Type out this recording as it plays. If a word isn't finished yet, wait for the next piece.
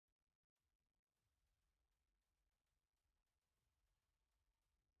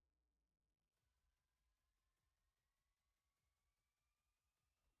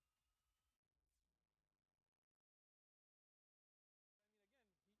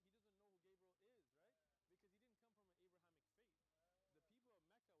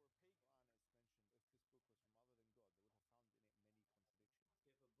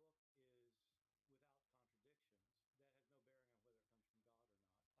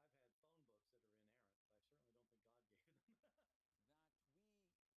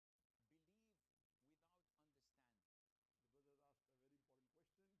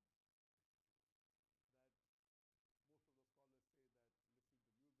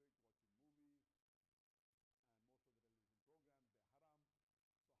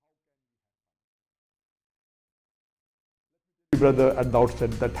brother at the outset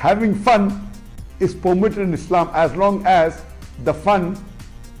that having fun is permitted in Islam as long as the fun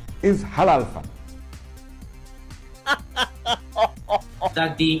is halal fun.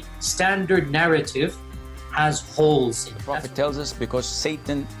 That the standard narrative has holes in it. The Prophet tells us because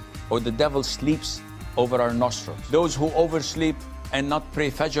Satan or the devil sleeps over our nostrils. Those who oversleep and not pray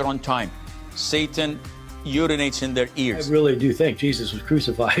Fajr on time, Satan urinates in their ears. I really do think Jesus was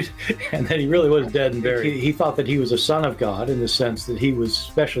crucified and that he really was dead and buried. He thought that he was a son of God in the sense that he was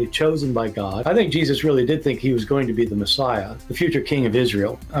specially chosen by God. I think Jesus really did think he was going to be the Messiah, the future king of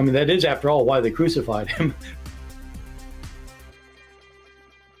Israel. I mean, that is, after all, why they crucified him.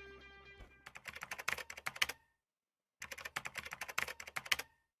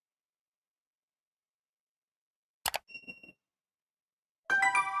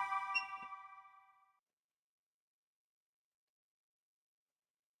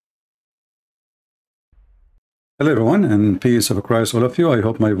 Hello everyone, and peace of Christ all of you. I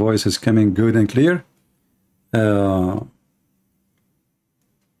hope my voice is coming good and clear. In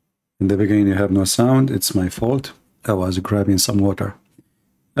the beginning you have no sound. It's my fault. I was grabbing some water.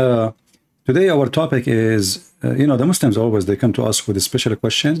 Today our topic is, the Muslims always, they come to us with special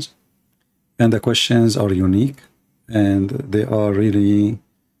questions, and the questions are unique, and they are really,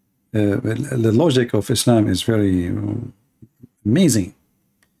 the logic of Islam is very amazing.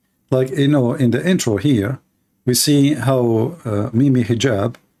 Like, in the intro here, we see how Mimi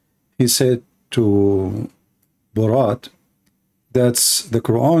Hijab, he said to Borat, that's the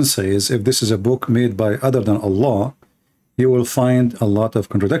Quran says, if this is a book made by other than Allah, you will find a lot of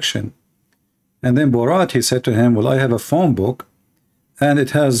contradiction. And then Borat, he said to him, well, I have a phone book and it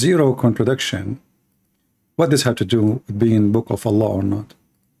has zero contradiction. What does have to do with being book of Allah or not?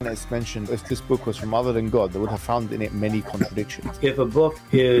 It's mentioned if this book was from other than God, they would have found in it many contradictions. If a book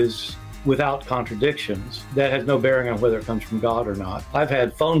is without contradictions, that has no bearing on whether it comes from God or not. I've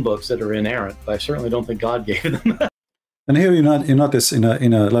had phone books that are inerrant, but I certainly don't think God gave them. And here you notice in a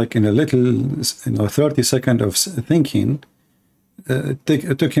little 30 seconds of thinking,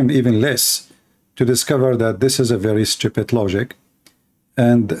 it took him even less to discover that this is a very stupid logic.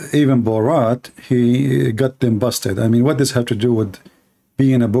 And even Borat, he got them busted. I mean, what does have to do with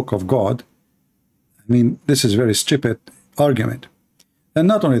being a book of God? I mean, this is very stupid argument. And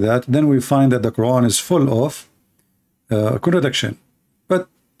not only that, then we find that the Quran is full of contradiction. But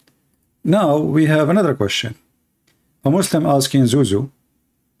now we have another question. A Muslim asking Zuzu,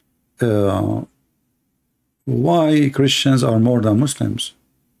 why Christians are more than Muslims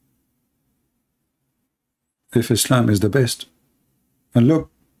if Islam is the best? And look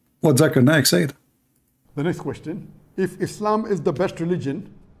what Zakir Naik said. The next question, if Islam is the best religion,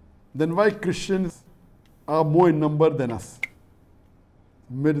 then why Christians are more in number than us?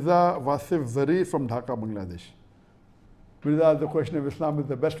 Mirza Wasif Zari from Dhaka, Bangladesh. Mirza, the question of Islam is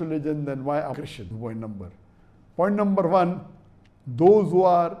the best religion, then why are Christians more in number? Point number one, those who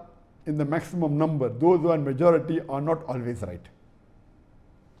are in the maximum number, those who are in majority are not always right.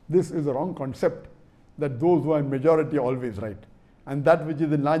 This is a wrong concept, that those who are in majority are always right. And that which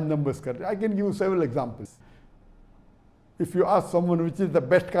is in large numbers correct. I can give you several examples. If you ask someone which is the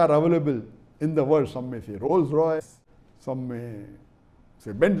best car available in the world, some may say Rolls Royce, some may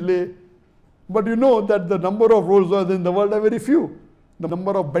say Bentley, but you know that the number of Rolls Royce in the world are very few. The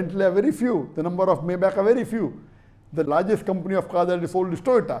number of Bentley are very few. The number of Maybach are very few. The largest company of cars that is sold is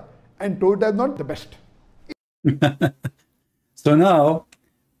Toyota, and Toyota is not the best. So now,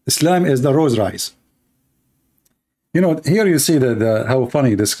 Islam is the Rolls Royce. Here you see that how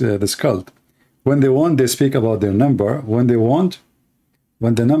funny this cult. When they want, they speak about their number. When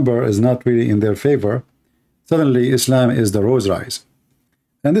the number is not really in their favor, suddenly Islam is the Rolls Royce.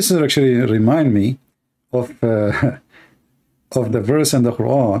 And this is actually remind me of of the verse in the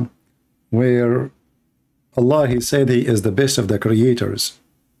Quran where Allah, he said he is the best of the creators.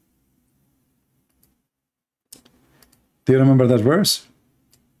 Do you remember that verse?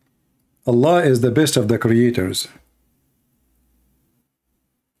 Allah is the best of the creators.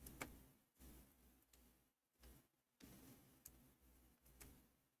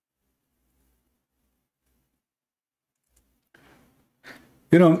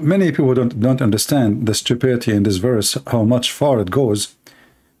 Many people don't understand the stupidity in this verse, how much far it goes.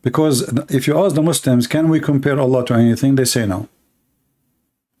 Because if you ask the Muslims, can we compare Allah to anything? They say no.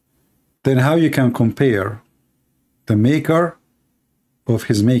 Then how you can compare the maker of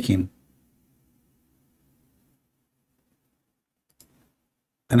his making?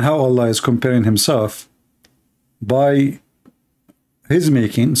 And how Allah is comparing himself by his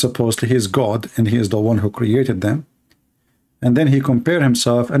making, supposedly he is God and he is the one who created them. And then he compared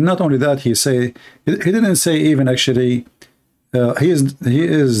himself, and not only that, he didn't say even actually He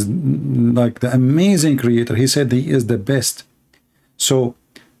is like the amazing creator. He said he is the best. So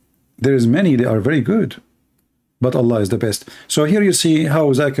there is many, they are very good, but Allah is the best. So here you see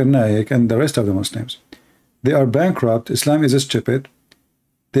how Zakir Naik and the rest of the Muslims, they are bankrupt. Islam is stupid.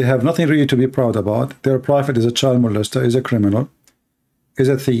 They have nothing really to be proud about. Their prophet is a child molester, is a criminal, is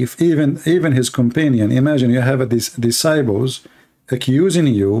a thief. Even his companion, imagine you have these disciples accusing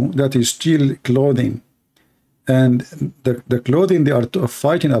you that you steal clothing, and the clothing they are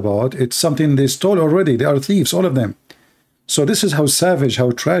fighting about, it's something they stole already. They are thieves, all of them. So this is how savage,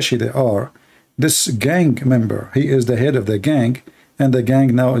 how trashy they are. This gang member, he is the head of the gang, and the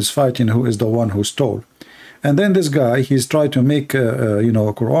gang now is fighting who is the one who stole. And then this guy, he's trying to make you know,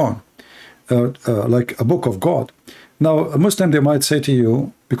 a Quran like a book of God. Now a Muslim, they might say to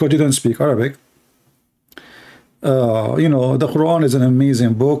you, because you don't speak Arabic, you know, the Quran is an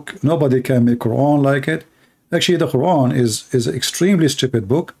amazing book, nobody can make Quran like it. Actually, the Quran is an extremely stupid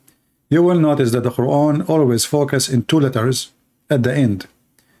book. You will notice that the Quran always focus in two letters at the end.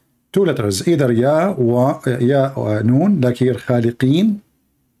 Two letters, either ya or noon, like here khaliqeen,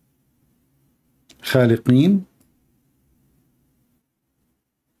 khaliqeen,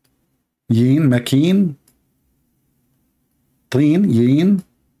 yin, makeen, teen, yin,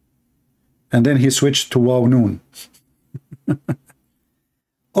 and then he switched to waw noon.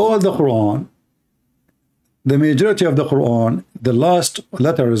 All the Quran, the majority of the Quran, the last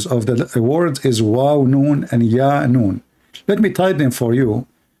letters of the words is waw noon and ya noon. Let me type them for you,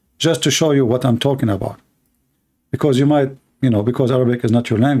 just to show you what I'm talking about, because you might, you know, because Arabic is not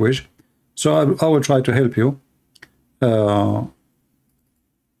your language, so I will try to help you. Let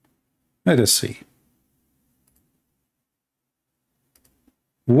us see.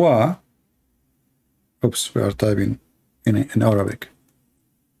 Wa, oops, we are typing in Arabic.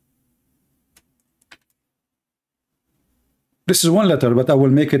 This is one letter, but I will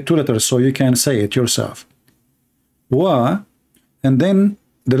make it two letters so you can say it yourself. Wa, and then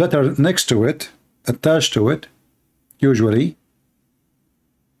the letter next to it, attached to it, usually,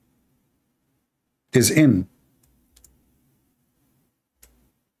 is in.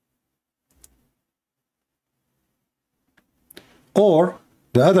 Or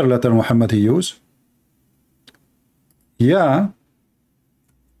the other letter Muhammad he used, ya,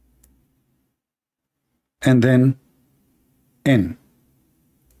 and then in.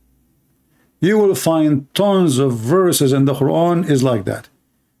 You will find tons of verses in the Quran is like that.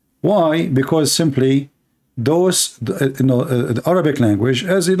 Why? Because simply those, you know, the Arabic language,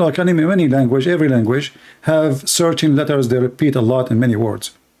 as you know, like any language, every language have certain letters they repeat a lot in many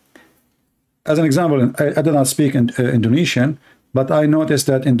words. As an example, I do not speak Indonesian, but I noticed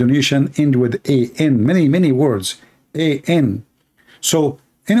that Indonesian end with an, many words, an. So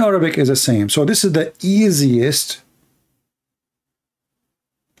in Arabic is the same. So this is the easiest,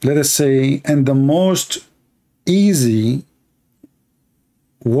 let us say, and the most easy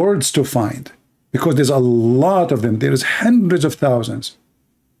words to find, because there's a lot of them. There's hundreds of thousands.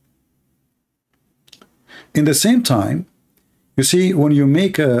 In the same time, you see, when you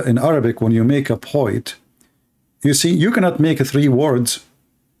make in Arabic, when you make a poet, you see, you cannot make 3 words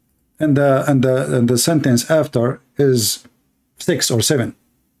and the sentence after is 6 or 7.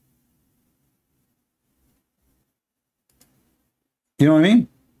 You know what I mean?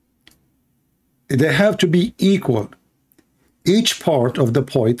 They have to be equal. Each part of the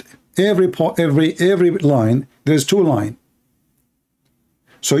poet, every line, there's 2 lines.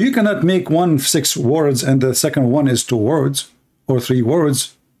 So you cannot make 6 words and the second one is 2 words or 3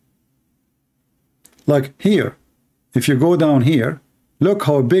 words. Like here, if you go down here, look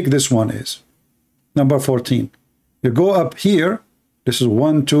how big this one is. Number 14. You go up here, this is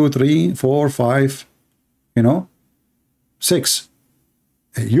 1, 2, 3, 4, 5, you know, 6.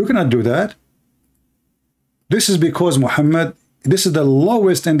 You cannot do that. This is because Muhammad, this is the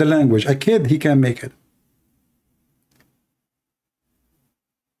lowest in the language. A kid, he can make it.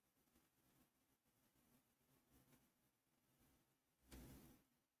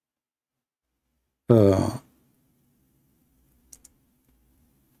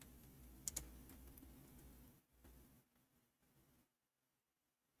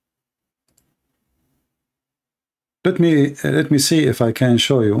 Let me see if I can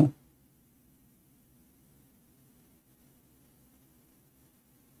show you.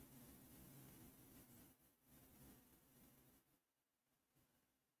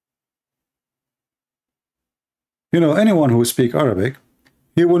 You know, anyone who speaks Arabic,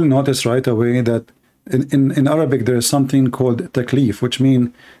 he will notice right away that in Arabic there is something called taklif, which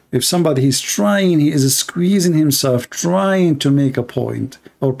means if somebody is trying, he is squeezing himself, trying to make a point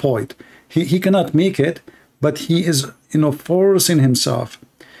or poet, he cannot make it, but he is, forcing himself.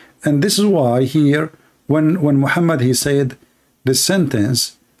 And this is why here, when Muhammad, he said the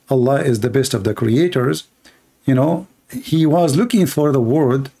sentence, Allah is the best of the creators, he was looking for the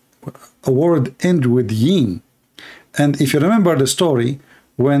word, a word end with yin. And if you remember the story,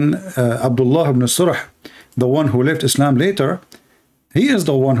 when Abdullah ibn Surah, the one who left Islam later, he is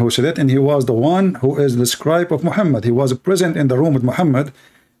the one who said it, and he was the one who is the scribe of Muhammad. He was present in the room with Muhammad,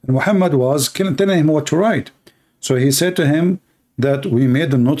 and Muhammad was telling him what to write. So he said to him that we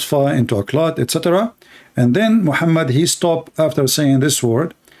made the nutfa into a clot, etc. And then Muhammad, he stopped after saying this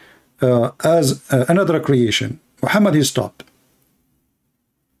word as another creation. Muhammad, he stopped.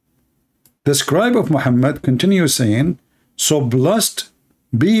 The scribe of Muhammad continues saying, so blessed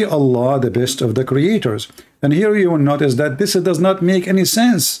be Allah, the best of the creators. And here you will notice that this does not make any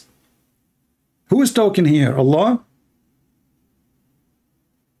sense. Who is talking here? Allah?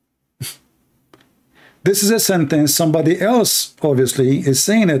 This is a sentence, somebody else obviously is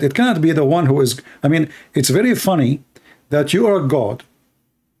saying it. It cannot be the one who is, it's very funny that you are God,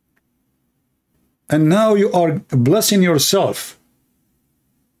 and now you are blessing yourself.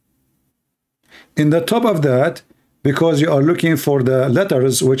 In the top of that, because you are looking for the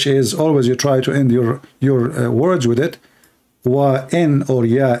letters, which is always you try to end your words with it, wa in or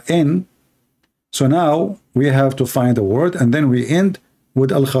ya in. So now we have to find a word, and then we end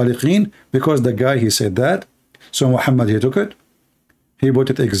with al-Khaliqeen, because the guy, he said that. So Muhammad, he took it, he put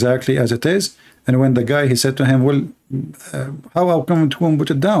it exactly as it is. And when the guy, he said to him, well, how come to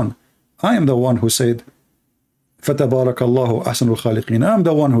put it down? I am the one who said fatabarakallahu ahsanul khaliqeen. I'm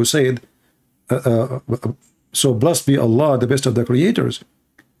the one who said so blessed be Allah, the best of the creators.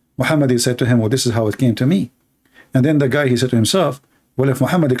 Muhammad, he said to him, well, this is how it came to me. And then the guy, he said to himself, well, if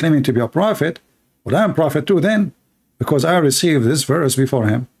Muhammad is claiming to be a prophet, well, I'm a prophet too then, because I received this verse before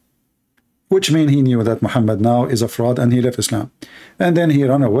him. Which means he knew that Muhammad now is a fraud, and he left Islam. And then he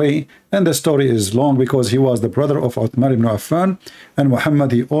ran away, and the story is long, because he was the brother of Uthman ibn Affan, and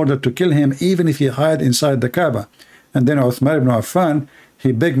Muhammad, he ordered to kill him even if he hid inside the Kaaba. And then Uthman ibn Affan,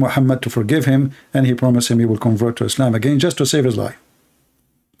 he begged Muhammad to forgive him, and he promised him he will convert to Islam again just to save his life.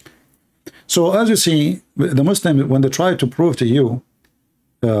 So as you see, the Muslims, when they try to prove to you,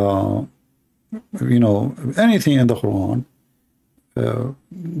 anything in the Quran,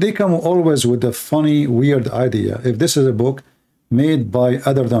 they come always with a funny, weird idea. If this is a book made by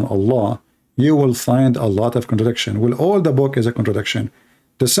other than Allah, you will find a lot of contradiction. Well, all the book is a contradiction.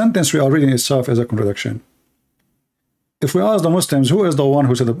 The sentence we are reading itself is a contradiction. If we ask the Muslims, who is the one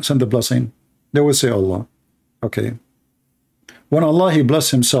who sent the blessing? They will say Allah. Okay. When Allah, he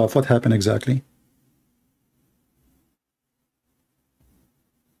blessed himself, what happened exactly?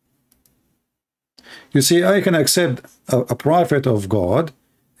 You see, I can accept a prophet of God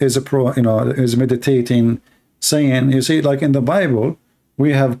is is meditating, saying, you see, like in the Bible,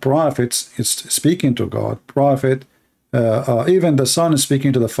 we have prophets, it's speaking to God, prophet, even the Son is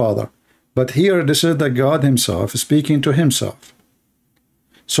speaking to the Father. But here, this is the God himself speaking to himself.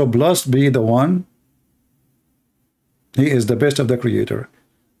 So blessed be the one, he is the best of the creator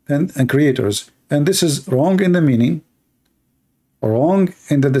and creators. And this is wrong in the meaning, wrong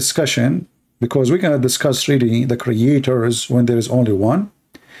in the discussion, because we cannot discuss really the creators when there is only one,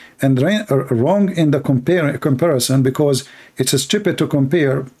 and wrong in the comparison, because it's stupid to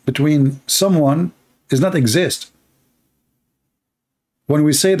compare between someone does not exist. When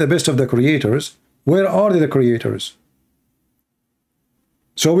we say the best of the creators, where are the creators?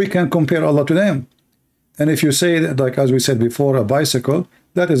 So we can compare Allah to them. And if you say that, like as we said before, a bicycle,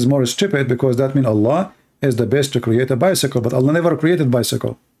 that is more stupid, because that means Allah is the best to create a bicycle, but Allah never created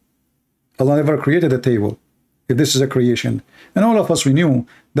bicycle. Allah never created a table, if this is a creation. And all of us, we knew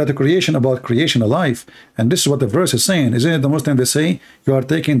that the creation about creation alive, and this is what the verse is saying. Isn't it the Muslim, they say, you are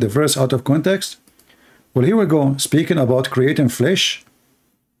taking the verse out of context? Well, here we go, speaking about creating flesh,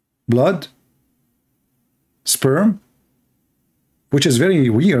 blood, sperm, which is very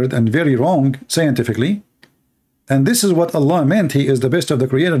weird and very wrong scientifically. And this is what Allah meant, he is the best of the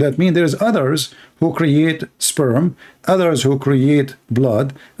creator. That means there's others who create sperm, others who create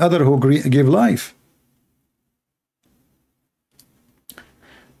blood, others who give life.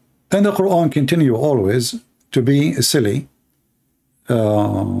 And the Quran continue always to be silly.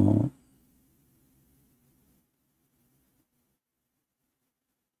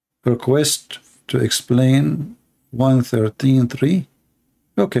 Request to explain 113.3.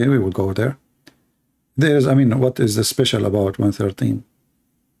 Okay, we will go there. There's, what is the special about 113?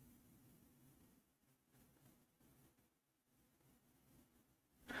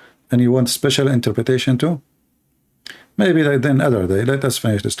 And you want special interpretation too? Maybe then other day. Let us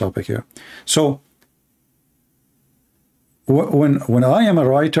finish this topic here. So when I am a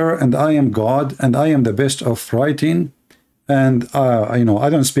writer and I am God and I am the best of writing, and you know, I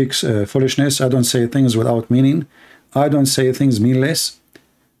don't speak foolishness, I don't say things without meaning, I don't say things meaningless.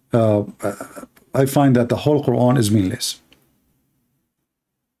 I find that the whole Quran is meaningless.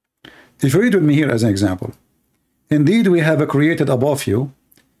 If you read with me here as an example, indeed we have created above you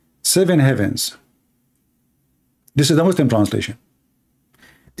 7 heavens. This is the Muslim translation.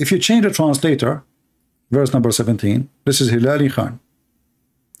 If you change the translator, verse number 17, this is Hilali Khan.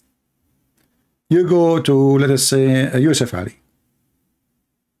 You go to, let us say, Yusuf Ali.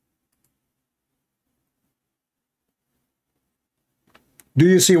 Do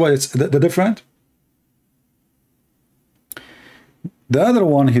you see what it's the different? The other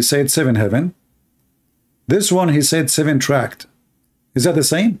one, he said 7 heaven. This one, he said 7 tract. Is that the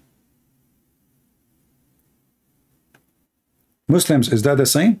same? Muslims, is that the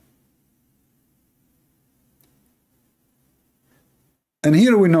same? And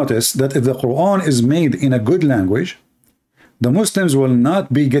here we notice that if the Quran is made in a good language, the Muslims will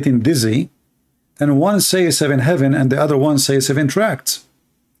not be getting dizzy, and one says 7 heaven and the other one says 7 tracts.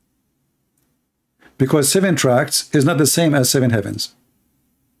 Because 7 tracts is not the same as 7 heavens.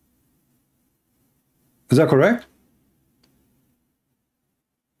 Is that correct?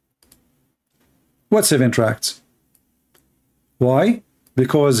 What 7 tracts? Why?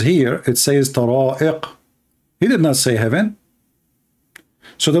 Because here it says tara'iq. He did not say heaven.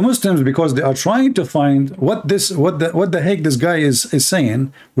 So the Muslims, because they are trying to find what the heck this guy is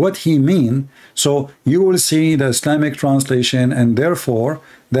saying, what he mean, so you will see the Islamic translation, and therefore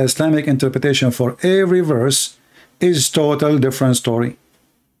the Islamic interpretation for every verse is total different story,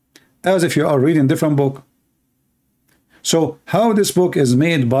 as if you are reading different book. So how this book is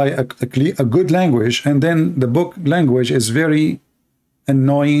made by a good language, and then the book language is very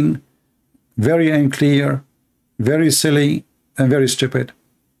annoying, very unclear, very silly, and very stupid.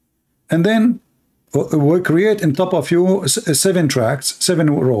 And then we create on top of you 7 tracts, 7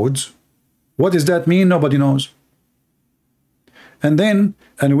 roads. What does that mean? Nobody knows. And then,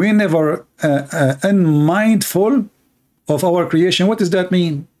 and we never unmindful of our creation. What does that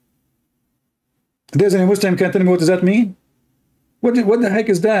mean? There's any Muslim can tell me what does that mean? What the heck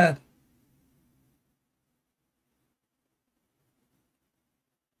is that?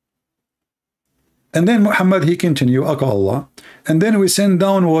 And then Muhammad, he continue, Allah, and then we send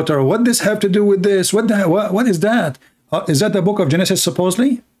down water. What does have to do with this? What is that? Is that the book of Genesis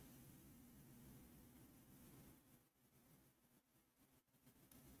supposedly?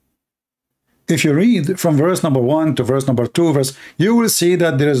 If you read from verse number 1 to verse number 2, you will see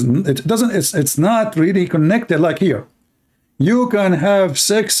that there is, it's not really connected like here. You can have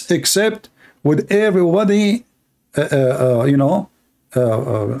sex except with everybody, you know,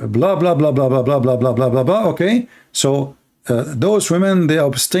 blah blah blah blah blah blah blah blah blah blah blah. Okay, so those women, they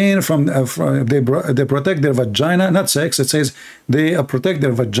abstain from they protect their vagina, not sex. It says they protect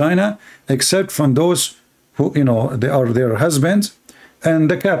their vagina except from those who, you know, they are their husbands.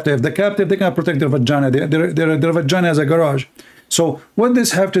 And the captive, they cannot protect their vagina. Their vagina is a garage. So what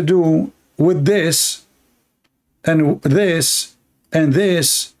does have to do with this, and this, and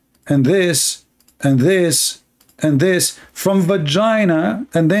this, and this, and this, and this, from vagina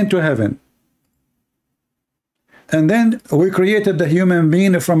and then to heaven? And then we created the human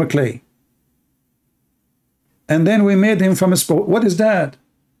being from a clay. And then we made him from a spirit. What is that?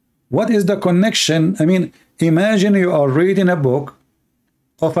 What is the connection? I mean, imagine you are reading a book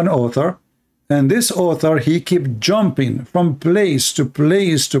of an author, and this author, he keep jumping from place to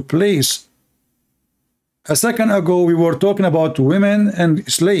place to place. A second ago, we were talking about women and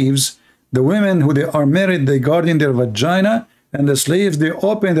slaves. The women who they are married, they guarding their vagina, and the slaves, they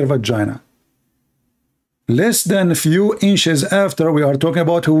open their vagina. Less than a few inches after, we are talking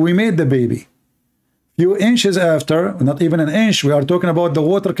about who we made the baby. Few inches after, not even an inch, we are talking about the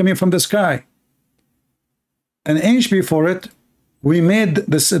water coming from the sky. An inch before it, we made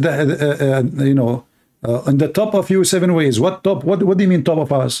this, you know, on the top of you 7 ways. What top? What do you mean top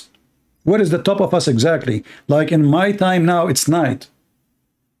of us? What is the top of us exactly? Like in my time now, it's night.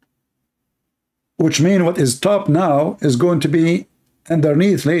 Which means what is top now is going to be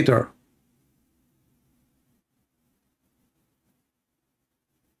underneath later.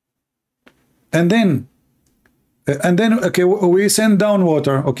 And then, okay, we send down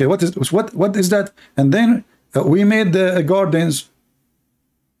water. Okay, what is that? And then we made the gardens.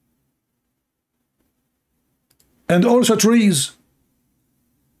 And also trees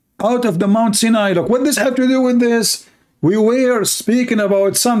out of the Mount Sinai. Look, what does have to do with this? We were speaking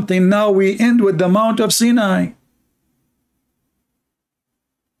about something. Now we end with the Mount of Sinai.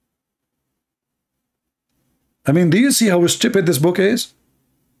 I mean, do you see how stupid this book is?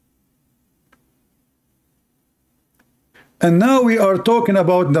 And now we are talking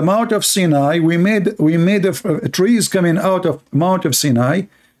about the Mount of Sinai. We made trees coming out of Mount of Sinai,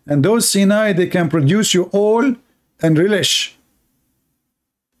 and those Sinai, they can produce you oil and relish.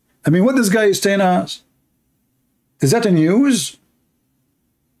 I mean, what this guy is telling us? Is that a news?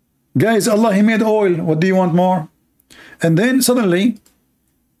 Guys, Allah, He made oil. What do you want more? And then suddenly,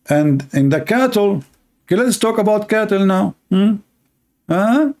 and in the cattle, okay, let's talk about cattle now.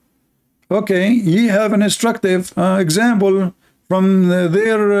 Okay, ye have an instructive example from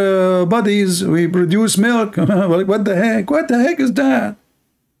their bodies. We produce milk. What the heck? What the heck is that?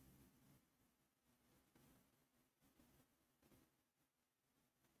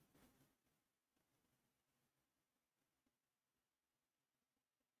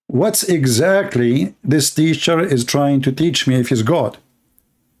 What's exactly this teacher is trying to teach me if he's God?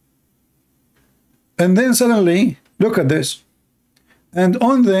 And then suddenly, look at this. And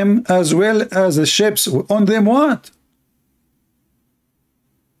on them, as well as the ships, on them what?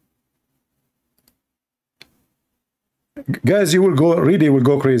 Guys, you will go, really will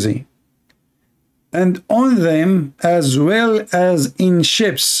go crazy. And on them, as well as in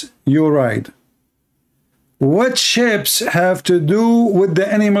ships, you ride. What ships have to do with the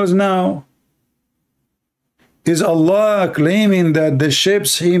animals now? Is Allah claiming that the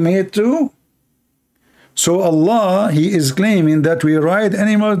ships He made too? So Allah, He is claiming that we ride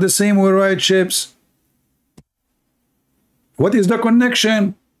animals the same we ride ships. What is the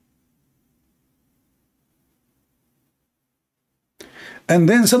connection? And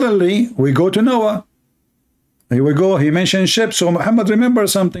then suddenly we go to Noah. Here we go, he mentioned ships. So Muhammad, remember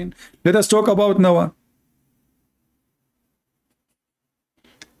something. Let us talk about Noah.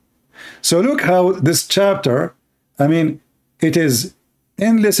 So look how this chapter, I mean, it is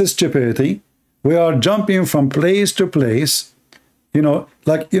endless stupidity. We are jumping from place to place. You know,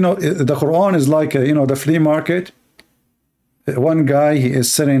 like, you know, the Quran is like, you know, the flea market. One guy, he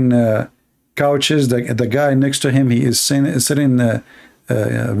is selling couches. The guy next to him, he is selling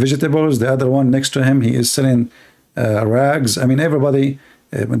vegetables. The other one next to him, he is selling rags. I mean, everybody,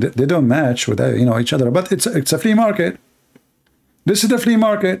 they don't match with, you know, each other. But it's a flea market. This is the flea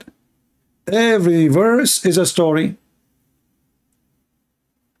market. Every verse is a story.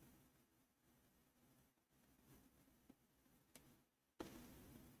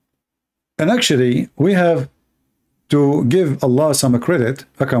 And actually, we have to give Allah some credit.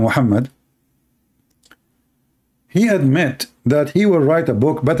 Aka Muhammad, he admit that he will write a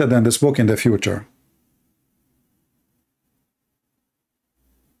book better than this book in the future.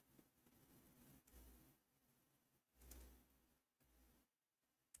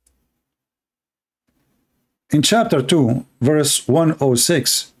 In chapter 2, verse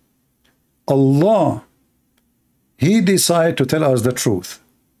 106, Allah, He decided to tell us the truth.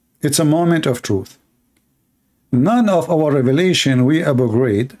 It's a moment of truth. None of our revelation we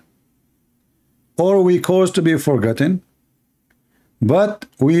abrogate or we cause to be forgotten, but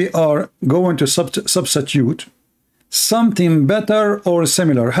we are going to substitute something better or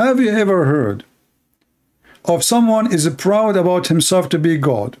similar. Have you ever heard of someone is proud about himself to be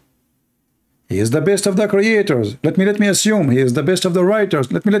God? He is the best of the creators. Let me assume he is the best of the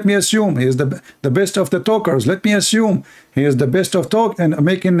writers. Let me assume he is the best of the talkers. Let me assume he is the best of talk and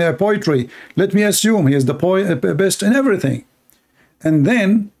making poetry. Let me assume he is the best in everything. And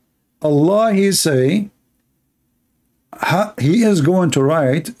then Allah, He say, He is going to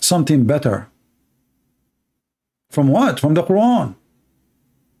write something better. From what? From the Quran.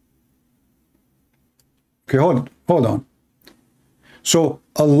 Okay, hold on. So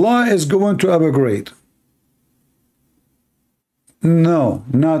Allah is going to abrogate. No,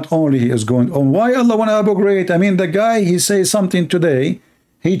 not only He is going on. Why Allah want to abrogate? I mean, the guy, he says something today,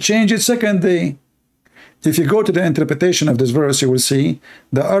 he changed it second day. If you go to the interpretation of this verse, you will see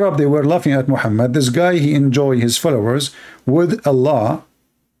the Arab, they were laughing at Muhammad. This guy, he enjoyed his followers with Allah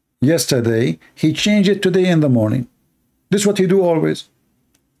yesterday. He changed it today in the morning. This is what he do always.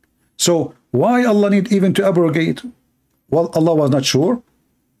 So why Allah need even to abrogate? Well, Allah was not sure.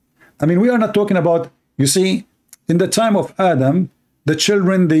 I mean, we are not talking about, you see, in the time of Adam, the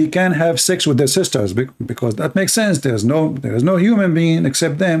children, they can have sex with their sisters because that makes sense. There is no human being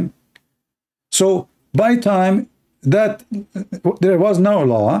except them. So by time that there was no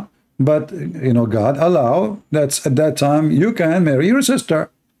law, but you know, God allow that's at that time you can marry your sister.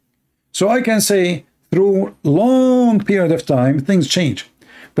 So I can say through long period of time things change.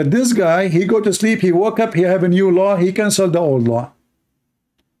 But this guy, he go to sleep, he woke up, he have a new law, he canceled the old law.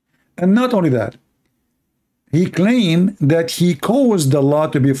 And not only that, he claimed that he caused the law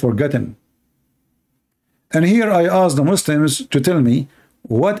to be forgotten. And here I ask the Muslims to tell me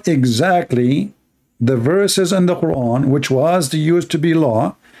what exactly the verses in the Quran, which was used to be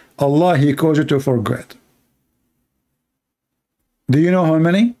law, Allah, He caused you to forget. Do you know how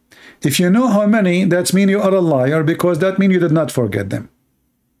many? If you know how many, that means you are a liar, because that means you did not forget them.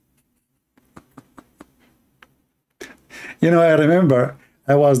 You know, I remember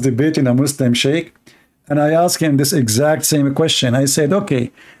I was debating a Muslim sheikh, and I asked him this exact same question. I said,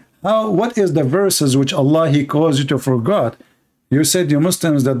 okay, what is the verses which Allah, He caused you to forget? You said, you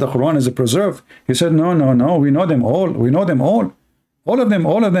Muslims, that the Quran is a preserve. He said, no, no, no, we know them all. We know them all. All of them,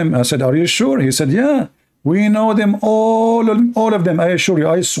 all of them. I said, are you sure? He said, yeah, we know them all of them. I assure you,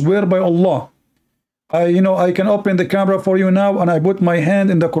 I swear by Allah. I can open the camera for you now, and I put my hand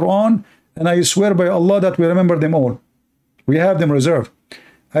in the Quran, and I swear by Allah that we remember them all. We have them reserved.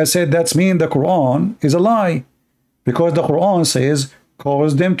 I said, that means the Quran is a lie, because the Quran says,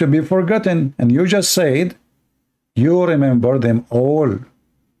 cause them to be forgotten. And you just said, you remember them all.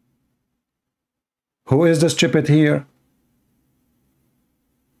 Who is the stupid here?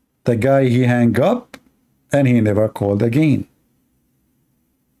 The guy he hung up and he never called again.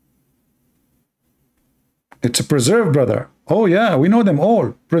 It's a preserve, brother. Oh yeah, we know them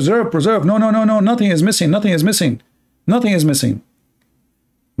all. Preserve, preserve. No, no, no, no. Nothing is missing. Nothing is missing. Nothing is missing.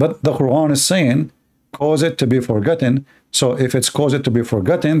 But the Quran is saying, cause it to be forgotten. So if it's cause it to be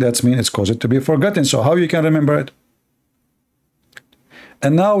forgotten, that means it's cause it to be forgotten. So how you can remember it?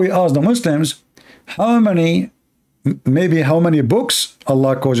 And now we ask the Muslims, how many books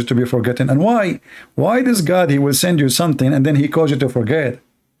Allah caused you to be forgotten, and why? Why does God, He will send you something and then He caused you to forget?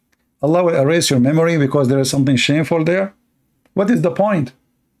 Allah will erase your memory because there is something shameful there? What is the point?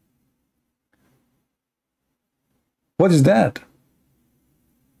 What is that?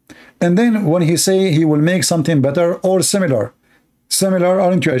 And then when He say He will make something better or similar,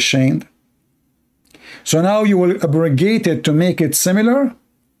 aren't you ashamed? So now you will abrogate it to make it similar?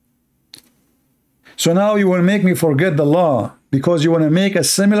 So now you will make me forget the law because you want to make a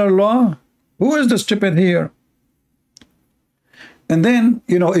similar law? Who is the stupid here? And then,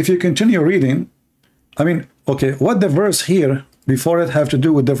 if you continue reading, okay, what the verse here before it have to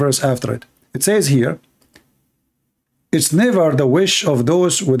do with the verse after it? It says here, it's never the wish of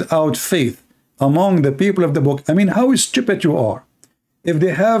those without faith among the people of the book. How stupid you are. If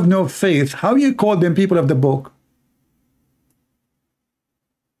they have no faith, how you call them people of the book?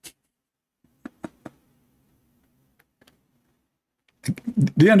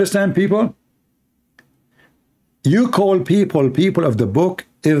 Do you understand, people? You call people of the book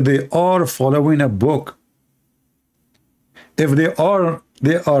if they are following a book. If they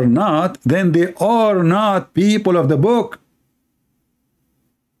are not, then they are not people of the book.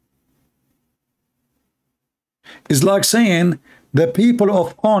 It's like saying the people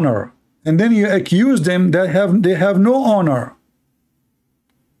of honor, and then you accuse them that they have no honor.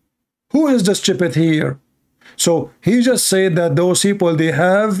 Who is the stupid here? So he just said that those people, they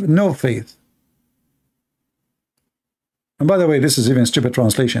have no faith. And by the way, this is even stupid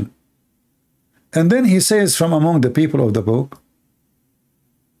translation. And then he says, from among the people of the book.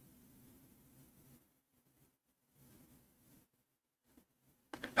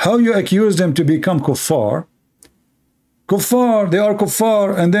 How you accuse them to become kuffar? Kuffar, they are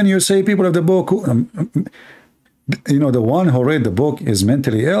kuffar. And then you say people of the book, the one who read the book is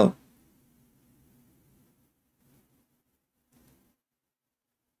mentally ill.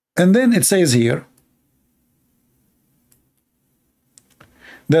 And then it says here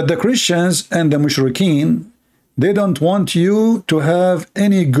that the Christians and the Mushrikeen, they don't want you to have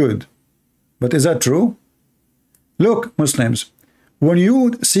any good. But is that true? Look, Muslims, when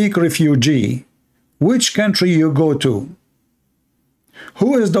you seek refugee, which country you go to?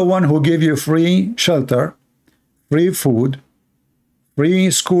 Who is the one who gave you free shelter, free food, free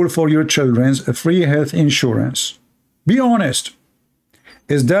school for your children, free health insurance? Be honest.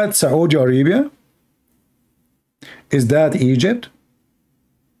 Is that Saudi Arabia? Is that Egypt?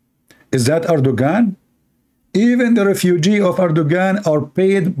 Is that Erdogan? Even the refugee of Erdogan are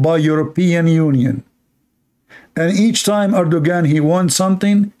paid by European Union. And each time Erdogan, he wants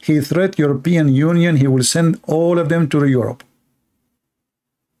something, he threat European Union, he will send all of them to Europe.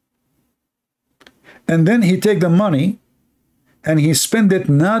 And then he take the money and he spend it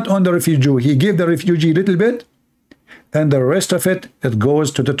not on the refugee. He give the refugee a little bit, and the rest of it, it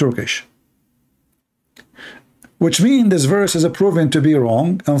goes to the Turkish. Which means this verse is proven to be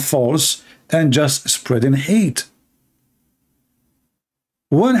wrong and false and just spreading hate.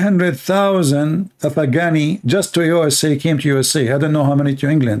 100,000 Afghani just to USA came to USA. I don't know how many to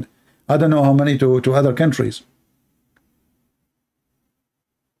England. I don't know how many to other countries.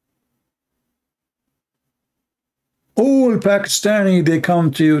 all Pakistani, they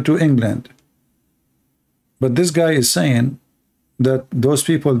come to England. But this guy is saying that those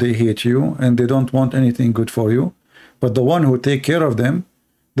people, they hate you and they don't want anything good for you. But the one who take care of them,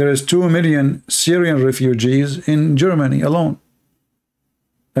 there is 2 million Syrian refugees in Germany alone.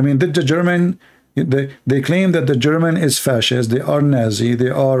 I mean, did the German, they claim that the German is fascist, they are Nazi, they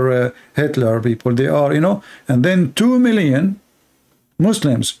are Hitler people, they are, you know, and then 2 million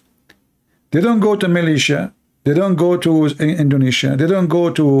Muslims. They don't go to Malaysia, they don't go to Indonesia, they don't go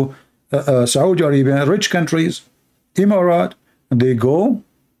to Saudi Arabia, rich countries, Emirat, they go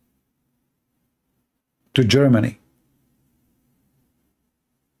to Germany.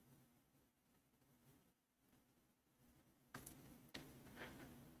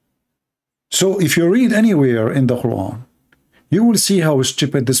 So if you read anywhere in the Quran, you will see how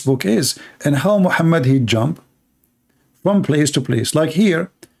stupid this book is and how Muhammad, he jumped from place to place. Like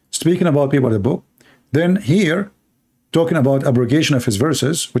here, speaking about people in the book, then here, talking about abrogation of his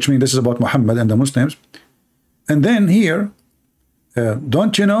verses, which means this is about Muhammad and the Muslims. And then here,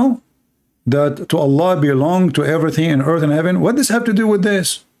 don't you know that to Allah belong to everything in earth and heaven? What does this have to do with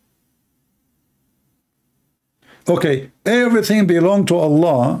this? Okay, everything belong to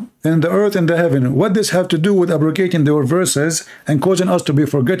Allah in the earth and the heaven. What does this have to do with abrogating their verses and causing us to be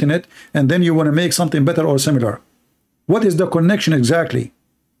forgetting it, and then you want to make something better or similar? What is the connection exactly?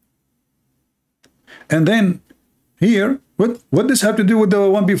 And then here, what does this have to do with the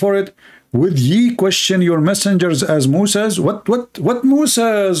one before it? Would ye question your messengers as Moses? What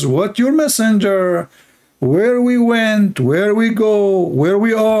Moses? What your messenger? Where we went, where we go, where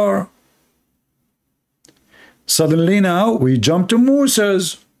we are. Suddenly now we jump to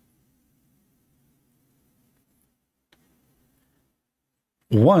Moses.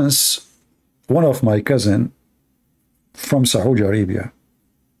 Once, one of my cousin from Saudi Arabia,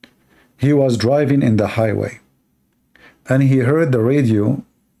 he was driving in the highway and he heard the radio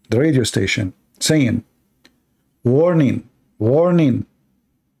station saying, warning, warning,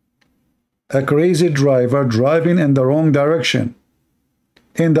 a crazy driver driving in the wrong direction,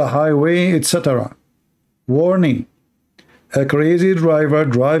 in the highway, etc. Warning, a crazy driver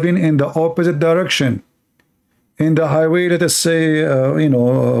driving in the opposite direction, in the highway, let us say,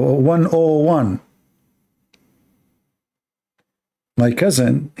 101. My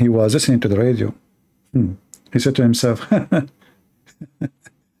cousin, he was listening to the radio. He said to himself,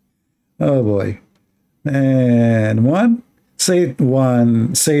 oh boy. And one, say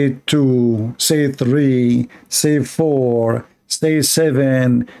 1, say 2, say 3, say 4, say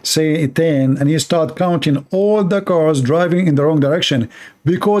 7, say 10, and you start counting all the cars driving in the wrong direction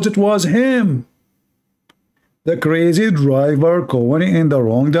because it was him, the crazy driver, going in the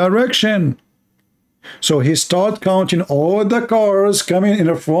wrong direction. So he started counting all the cars coming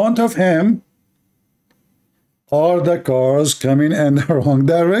in front of him, all the cars coming in the wrong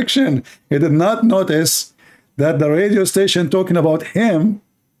direction. He did not notice that the radio station talking about him,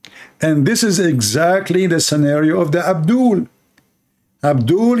 and this is exactly the scenario of the Abdul.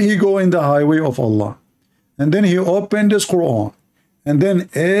 Abdul, he go in the highway of Allah, and then he opened his Quran, and then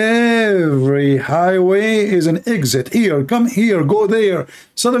every highway is an exit. Here, come here, go there.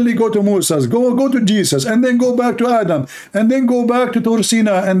 Suddenly go to Moses, go to Jesus, and then go back to Adam, and then go back to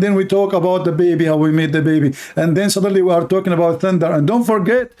Tursina, and then we talk about the baby, how we made the baby, and then suddenly we are talking about thunder. And don't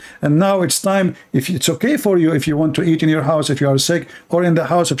forget, and now it's time, if it's okay for you, if you want to eat in your house, if you are sick, or in the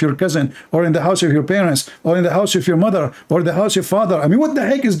house of your cousin, or in the house of your parents, or in the house of your mother, or the house of your father. I mean, what the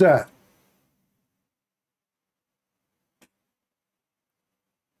heck is that?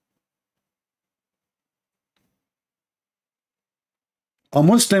 A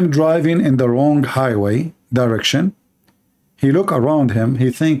Muslim driving in the wrong highway direction, he look around him,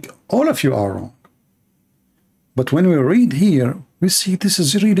 he think, all of you are wrong. But when we read here, we see this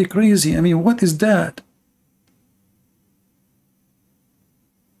is really crazy. I mean, what is that?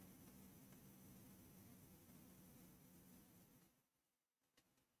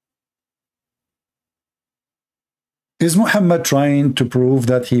 Is Muhammad trying to prove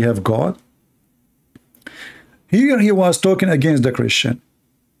that he have God? Here he was talking against the Christian.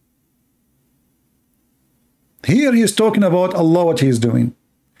 Here he is talking about Allah, what he is doing.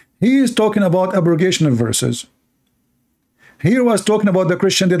 He is talking about abrogation of verses. Here was talking about the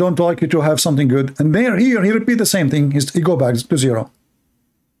Christian, they don't like you to have something good. And there, here, he repeat the same thing. He go back to zero.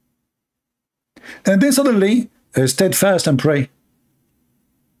 And then suddenly, steadfast and pray.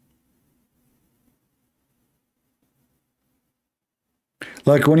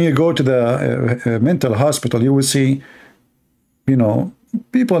 Like when you go to the mental hospital, you will see, you know,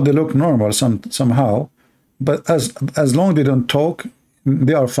 people, they look normal somehow, but as long as they don't talk,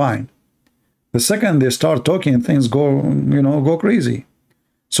 they are fine. The second they start talking, things go, you know, go crazy.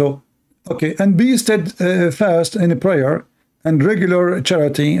 So, okay, and be steadfast in prayer and regular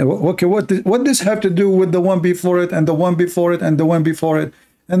charity. Okay, what does have to do with the one before it and the one before it and the one before it?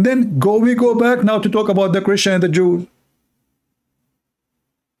 And then we go back now to talk about the Christian and the Jews.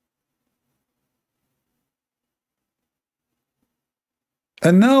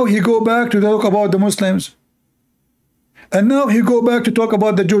 And now he go back to talk about the Muslims. And now he go back to talk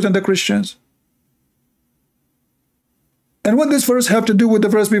about the Jews and the Christians. And what does verse have to do with the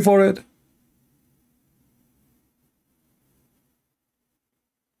verse before it?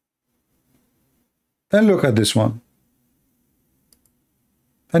 And look at this one.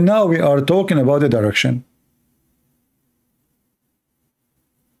 And now we are talking about the direction.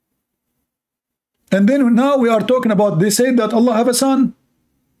 And then now we are talking about, they say that Allah have a son.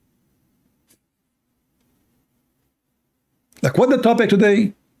 Like what the topic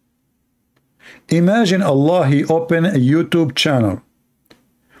today? Imagine Allah, he open a YouTube channel.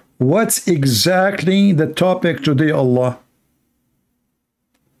 What's exactly the topic today, Allah?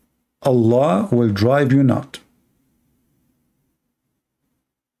 Allah will drive you not.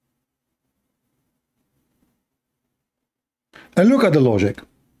 And look at the logic.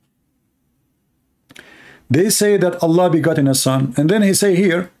 They say that Allah begotten a son, and then he say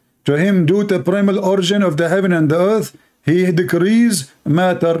here, to him due the primal origin of the heaven and the earth, he decrees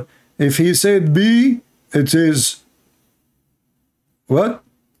matter. If he said be, it is. What?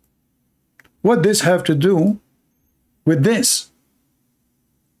 What this have to do with this?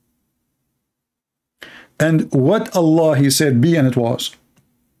 And what Allah, he said be, and it was.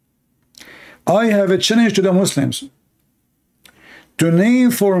 I have a challenge to the Muslims to name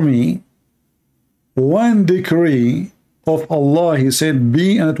for me one decree of Allah, he said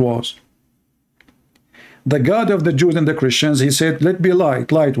be, and it was. The God of the Jews and the Christians, he said let be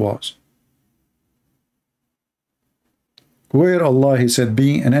light, light was. Where Allah, he said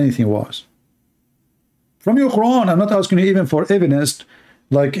be, and anything was. From your Quran, I'm not asking you even for evidence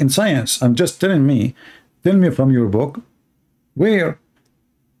like in science. I'm just telling me, tell me from your book, where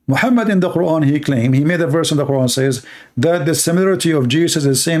Muhammad in the Quran, he claimed, he made a verse in the Quran says that the similarity of Jesus is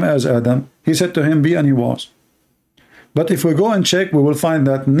the same as Adam. He said to him be, and he was. But if we go and check, we will find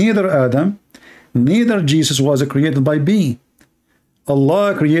that neither Adam, neither Jesus was created by be.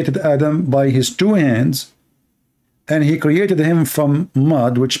 Allah created Adam by his two hands, and he created him from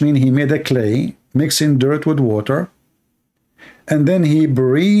mud, which means he made a clay, mixing dirt with water, and then he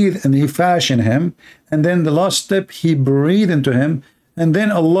breathed and he fashioned him, and then the last step he breathed into him, and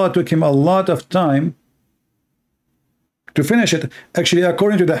then Allah took him a lot of time to finish it. Actually,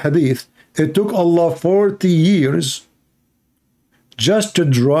 according to the hadith, it took Allah 40 years just to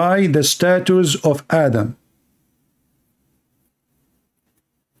dry the statues of Adam,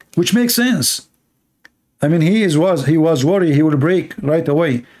 which makes sense. I mean, he was worried he would break right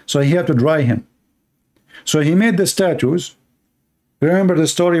away, so he had to dry him. So he made the statues. Remember the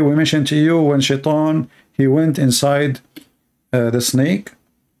story we mentioned to you when Shaitan, he went inside the snake,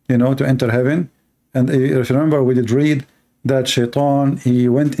 you know, to enter heaven. And if you remember, we did read that Shaitan, he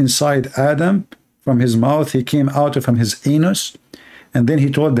went inside Adam from his mouth, he came out from his anus, and then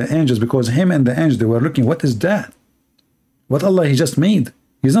he told the angels, because him and the angels, they were looking, what is that? What Allah he just made?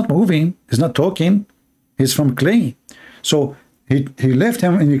 He's not moving, he's not talking, he's from clay. So he left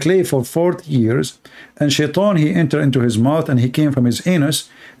him in the clay for 40 years, and Shaitan, he entered into his mouth, and he came from his anus,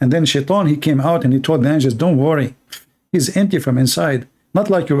 and then Shaitan, he came out, and he told the angels, don't worry, he's empty from inside. Not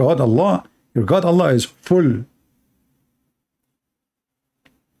like your God Allah. Your God Allah is full.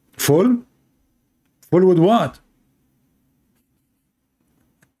 Full? Full with what?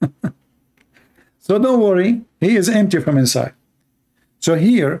 So don't worry, he is empty from inside. So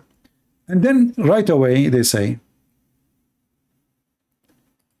here, and then right away they say,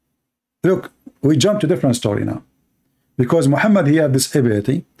 look, we jump to different story now, because Muhammad, he had this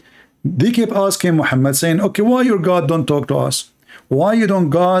ability. They keep asking Muhammad, saying, okay, why your God don't talk to us? Why your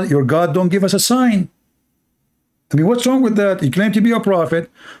God don't give us a sign? I mean, what's wrong with that? You claim to be a prophet.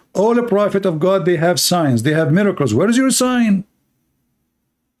 All a prophet of God, they have signs, they have miracles. Where is your sign?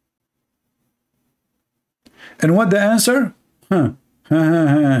 And what the answer?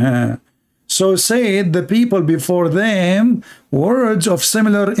 So said the people before them, words of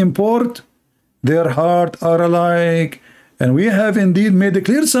similar import, their heart are alike, and we have indeed made a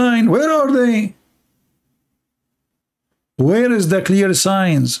clear sign. Where are they? Where is the clear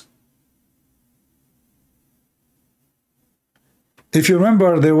signs? If you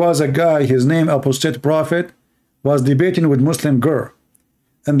remember, there was a guy, his name Apostate Prophet, was debating with Muslim girl.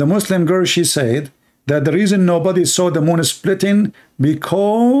 And the Muslim girl, she said that the reason nobody saw the moon splitting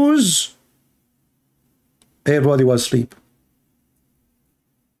because Everybody was asleep.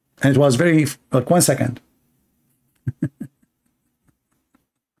 And it was very, like 1 second.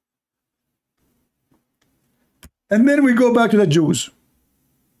 And then we go back to the Jews.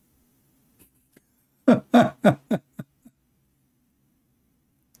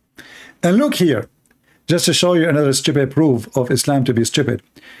 And look here, just to show you another stupid proof of Islam to be stupid.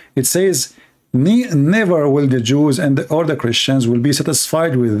 It says, never will the Jews or the Christians will be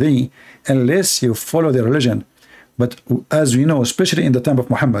satisfied with thee unless you follow their religion. But as we know, especially in the time of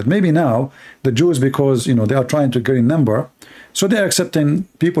Muhammad, maybe now the Jews, because they are trying to gain number, so they are accepting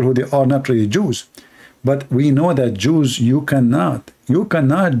people who they are not really Jews. But we know that Jews, you cannot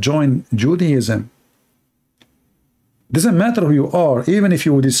join Judaism. Doesn't matter who you are. Even if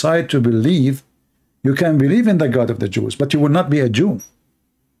you decide to believe, you can believe in the God of the Jews, but you will not be a Jew.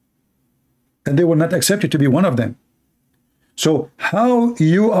 And they will not accept you to be one of them. So how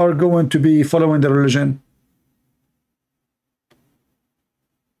you are going to be following the religion?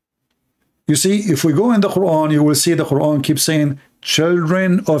 You see, if we go in the Quran, you will see the Quran keeps saying,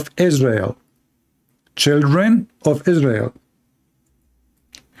 children of Israel. Children of Israel.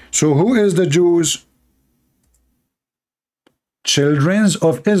 So who is the Jews? Children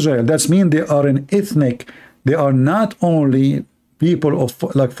of Israel. That means they are an ethnic. They are not only people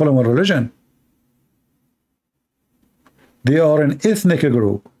of like following religion. They are an ethnic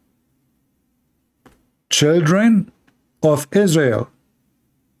group. Children of Israel.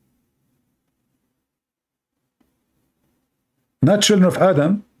 Not children of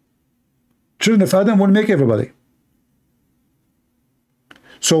Adam. Children of Adam will make everybody.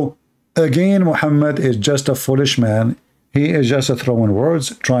 So again, Muhammad is just a foolish man. He is just throwing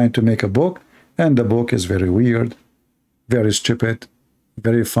words, trying to make a book, and the book is very weird, very stupid,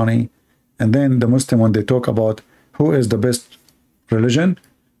 very funny. And then the Muslim, when they talk about who is the best religion,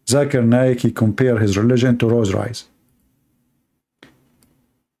 Zakir Naik, he compare his religion to Rose Rise.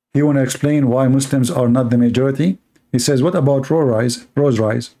 He want to explain why Muslims are not the majority. He says, what about Rose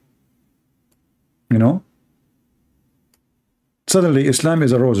Rise? Suddenly Islam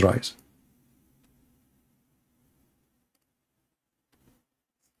is a Rose Rise.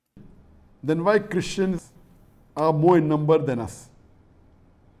 Then why Christians are more in number than us?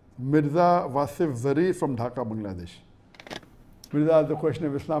 Mirza Wasif Zari from Dhaka, Bangladesh. Mirza asked the question,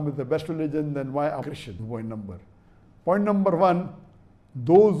 if Islam is the best religion, then why are Christians more in number? Point number one,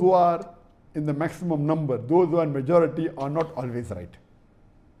 those who are in the maximum number, those who are in majority are not always right.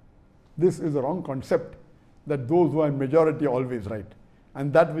 This is a wrong concept, that those who are in majority are always right.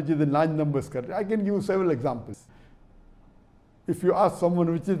 And that which is in large numbers correct. I can give you several examples. If you ask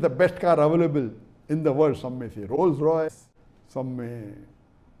someone which is the best car available in the world, some may say Rolls-Royce, some may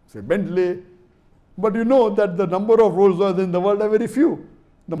say Bentley, but you know that the number of Rolls-Royce in the world are very few.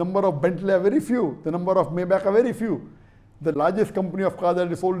 The number of Bentley are very few. The number of Maybach are very few. The largest company of cars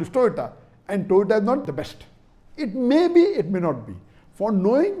that is sold is Toyota, and Toyota is not the best. It may be, it may not be. For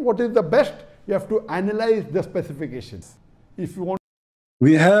knowing what is the best, you have to analyze the specifications. If you want,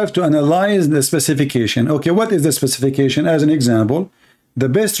 we have to analyze the specification. Okay, what is the specification? As an example, the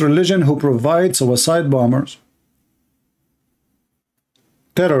best religion who provides suicide bombers,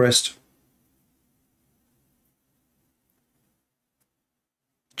 terrorists,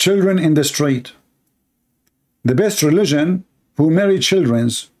 children in the street. The best religion who marry children,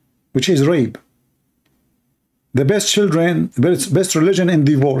 which is rape. The best religion in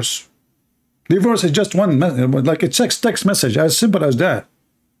divorce. Divorce is just one, like a text message, as simple as that.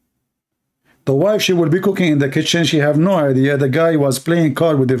 The wife, she will be cooking in the kitchen. She have no idea. The guy was playing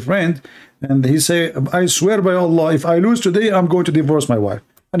card with a friend, and he say, I swear by Allah, if I lose today, I'm going to divorce my wife.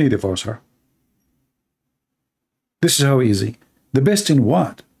 And he divorce her. This is how easy. The best in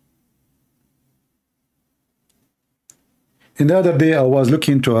what? And the other day, I was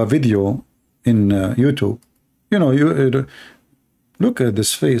looking to a video in YouTube. Look at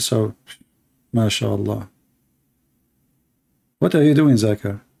this face of, MashaAllah. What are you doing,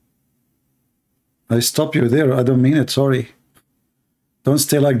 Zakir? I stopped you there. I don't mean it. Sorry. Don't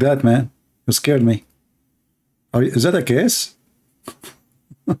stay like that, man. You scared me. Is that a case?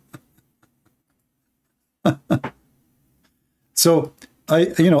 So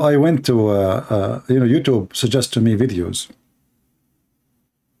I went to YouTube suggest to me videos.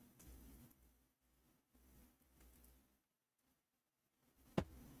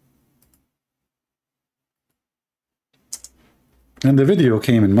 And the video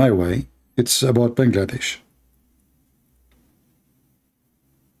came in my way. It's about Bangladesh.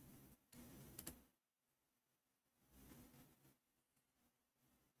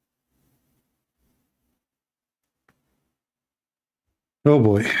 Oh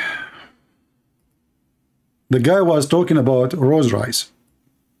boy. The guy was talking about Rolls Royce.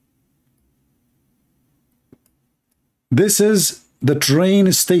 This is the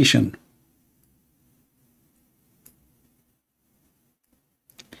train station.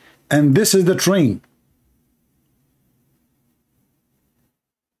 And this is the train.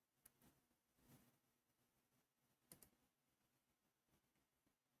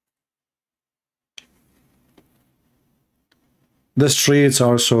 The streets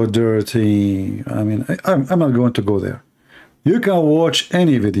are so dirty. I mean, I'm not going to go there. You can watch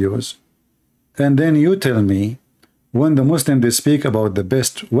any videos, and then you tell me, when the Muslims, they speak about the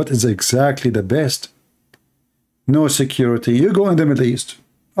best, what is exactly the best? No security. You go in the Middle East,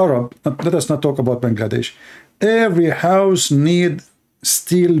 Arab, let us not talk about Bangladesh. Every house need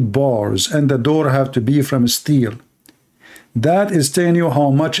steel bars, and the door have to be from steel. That is telling you how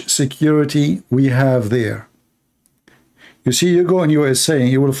much security we have there. You see, you go in USA,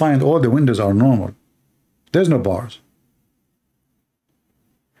 you will find all the windows are normal. There's no bars.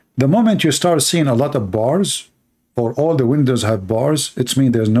 The moment you start seeing a lot of bars, or all the windows have bars, it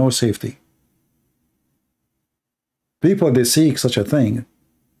means there's no safety. People, they seek such a thing,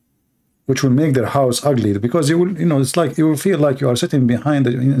 which will make their house ugly, because you will, you know, it's like you will feel like you are sitting behind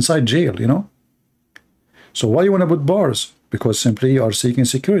inside jail, you know. So why you want to put bars? Because simply you are seeking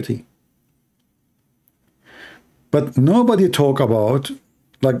security. But nobody talk about,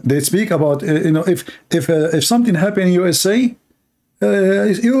 like they speak about, you know, if something happened in USA,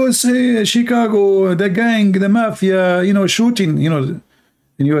 USA, Chicago, the gang, the mafia, you know, shooting, you know,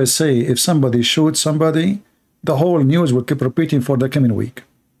 in USA, if somebody shoots somebody, the whole news will keep repeating for the coming week.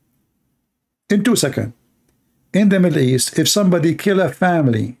 In 2 seconds. In the Middle East, if somebody kill a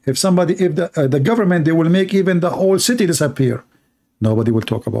family, if the government, they will make even the whole city disappear. Nobody will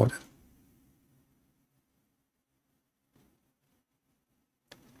talk about it.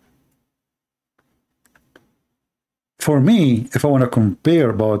 For me, if I want to compare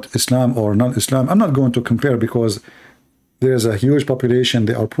about Islam or non-Islam, I'm not going to compare because there's a huge population,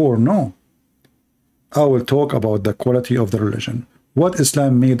 they are poor. No. I will talk about the quality of the religion. What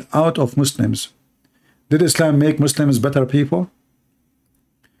Islam made out of Muslims. Did Islam make Muslims better people?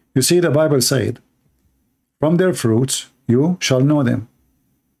 You see, the Bible said, from their fruits you shall know them.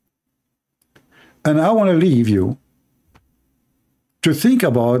 And I want to leave you to think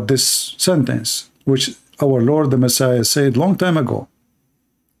about this sentence, which our Lord the Messiah said long time ago.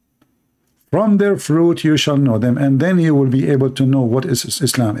 From their fruit you shall know them, and then you will be able to know what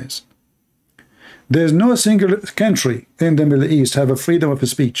Islam is. There's no single country in the Middle East have a freedom of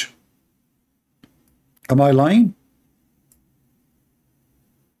speech. Am I lying?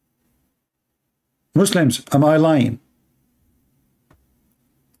 Muslims, am I lying?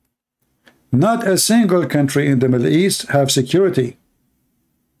 Not a single country in the Middle East have security.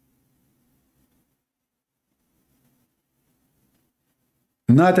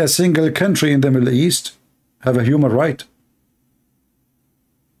 Not a single country in the Middle East have a human right.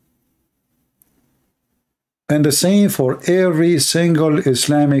 And the same for every single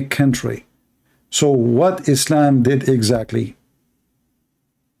Islamic country. So what Islam did exactly?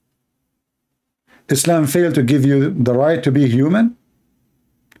 Islam failed to give you the right to be human?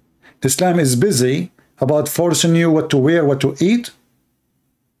 Islam is busy about forcing you what to wear, what to eat?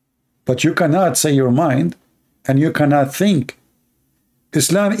 But you cannot say your mind, and you cannot think.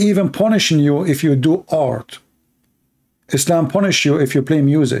 Islam even punishing you if you do art. Islam punish you if you play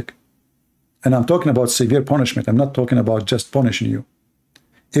music. And I'm talking about severe punishment. I'm not talking about just punishing you.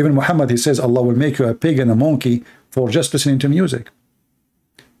 Even Muhammad, he says, Allah will make you a pig and a monkey for just listening to music.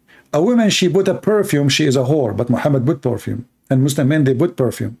 A woman, she put a perfume, she is a whore, but Muhammad put perfume. And Muslim men, they put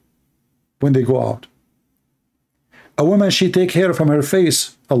perfume when they go out. A woman, she take hair from her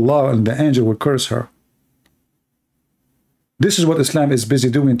face, Allah and the angel will curse her. This is what Islam is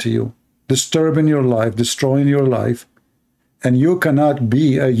busy doing to you, disturbing your life, destroying your life, and you cannot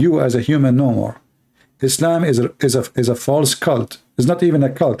be you as a human no more. Islam is a false cult. It's not even a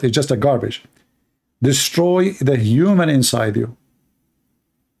cult, it's just a garbage. Destroy the human inside you.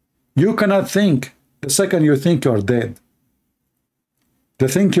 You cannot think. The second you think, you are dead.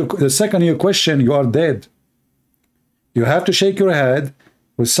 The second you question, you are dead. You have to shake your head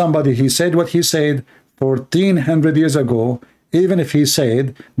with somebody, he said what he said 1400 years ago, even if he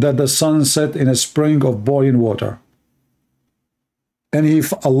said that the sun set in a spring of boiling water. And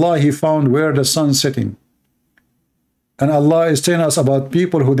Allah, he found where the sun setting. And Allah is telling us about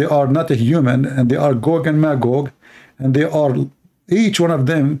people who they are not a human, and they are Gog and Magog, and they are, each one of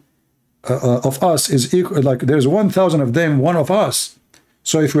them, of us is equal, like there's 1,000 of them, one of us.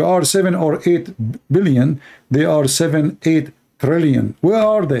 So if we are 7 or 8 billion, they are 7, 8 trillion. Where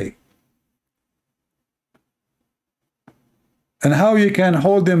are they? And how you can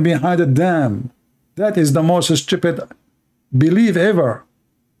hold them behind a dam? That is the most stupid belief ever.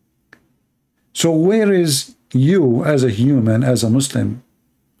 So where is you as a human, as a Muslim?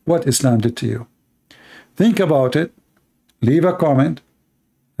 What Islam did to you? Think about it, leave a comment,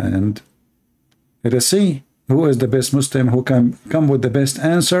 and let us see who is the best Muslim, who can come with the best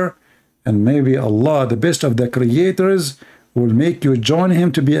answer, and maybe Allah, the best of the creators, will make you join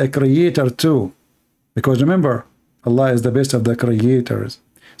him to be a creator too. Because remember, Allah is the best of the creators.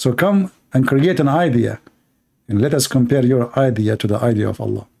 So come and create an idea, and let us compare your idea to the idea of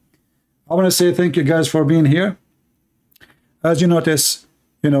Allah. I want to say thank you guys for being here. As you notice,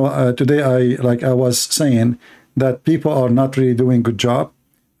 today I was saying that people are not really doing good job.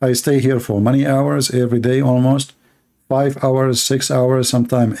 I stay here for many hours every day, almost 5 hours, 6 hours,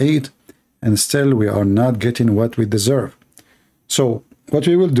 sometimes 8, and still we are not getting what we deserve. So what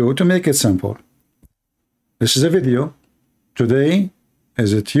we will do to make it simple, this is a video. Today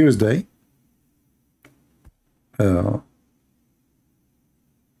is a Tuesday.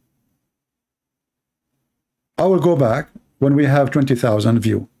 I will go back when we have 20,000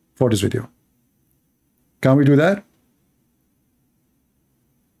 views for this video. Can we do that?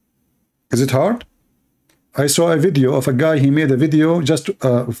 Is it hard? I saw a video of a guy, he made a video just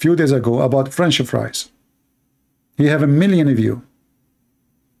a few days ago about French fries. He have 1 million views.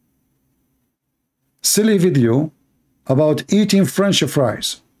 Silly video about eating French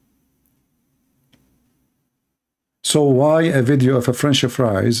fries. So why a video of a French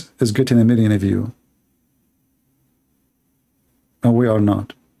fries is getting 1 million views? And we are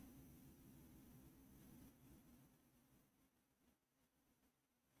not.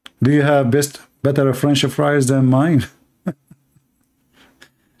 Do you have better French fries than mine?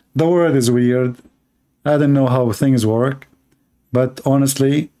 The world is weird. I don't know how things work, but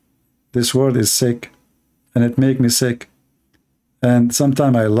honestly, this world is sick, and it makes me sick. And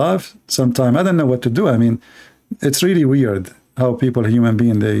sometimes I laugh, sometimes I don't know what to do. I mean, it's really weird how people, human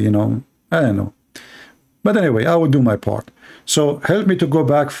beings, they, I don't know. But anyway, I will do my part. So help me to go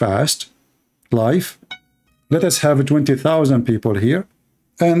back fast, live. Let us have 20,000 people here,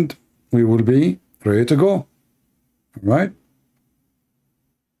 and we will be ready to go. All right?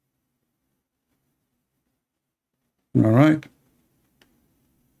 All right.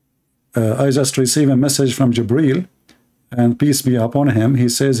 I just received a message from Jibreel, and peace be upon him. He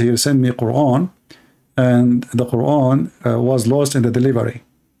says he'll send me Quran, and the Quran was lost in the delivery.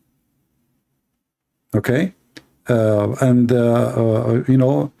 Okay? He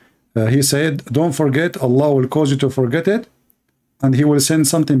said, don't forget, Allah will cause you to forget it, and he will send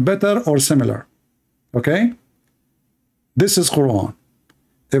something better or similar. Okay? This is Quran.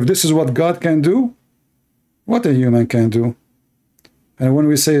 If this is what God can do, what a human can do. And when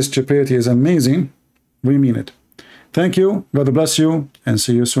we say stupidity is amazing, we mean it. Thank you. God bless you, and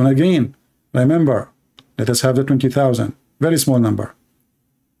see you soon again. Remember, let us have the 20,000. Very small number.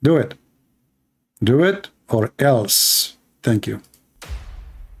 Do it. Do it or else. Thank you.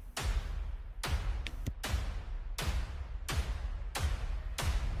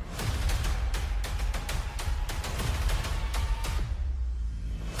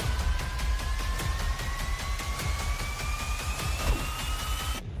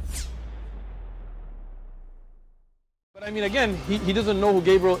 But I mean, again, he doesn't know who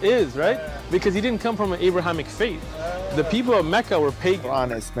Gabriel is, right? Because he didn't come from an Abrahamic faith. The people of Mecca were pagan.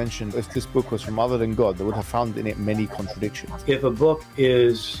 Quran is mentioned, if this book was from other than God, they would have found in it many contradictions. If a book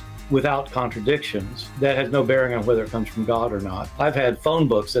is without contradictions, that has no bearing on whether it comes from God or not. I've had phone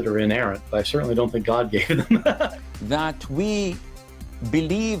books that are inerrant, but I certainly don't think God gave them. That we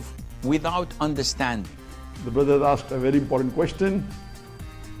believe without understanding. The brother asked a very important question,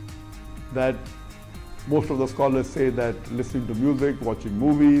 that most of the scholars say that listening to music, watching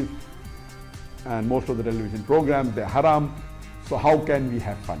movies, and most of the television programs, they're haram. So how can we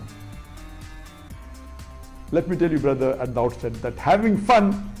have fun? Let me tell you, brother, at the outset, that having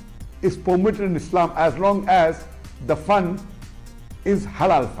fun is permitted in Islam as long as the fun is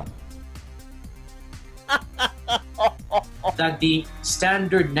halal fun. That the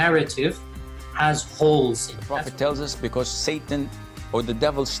standard narrative has holes in it. The Prophet tells us because Satan or the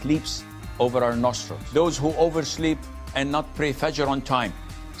devil sleeps over our nostrils. Those who oversleep and not pray Fajr on time,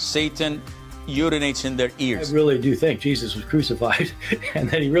 Satan urinates in their ears. I really do think Jesus was crucified and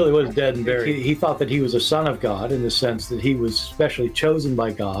that he really was dead and buried. He thought that he was a son of God in the sense that he was specially chosen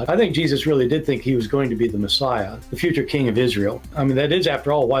by God. I think Jesus really did think he was going to be the Messiah, the future king of Israel. I mean, that is,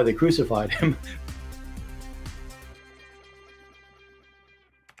 after all, why they crucified him.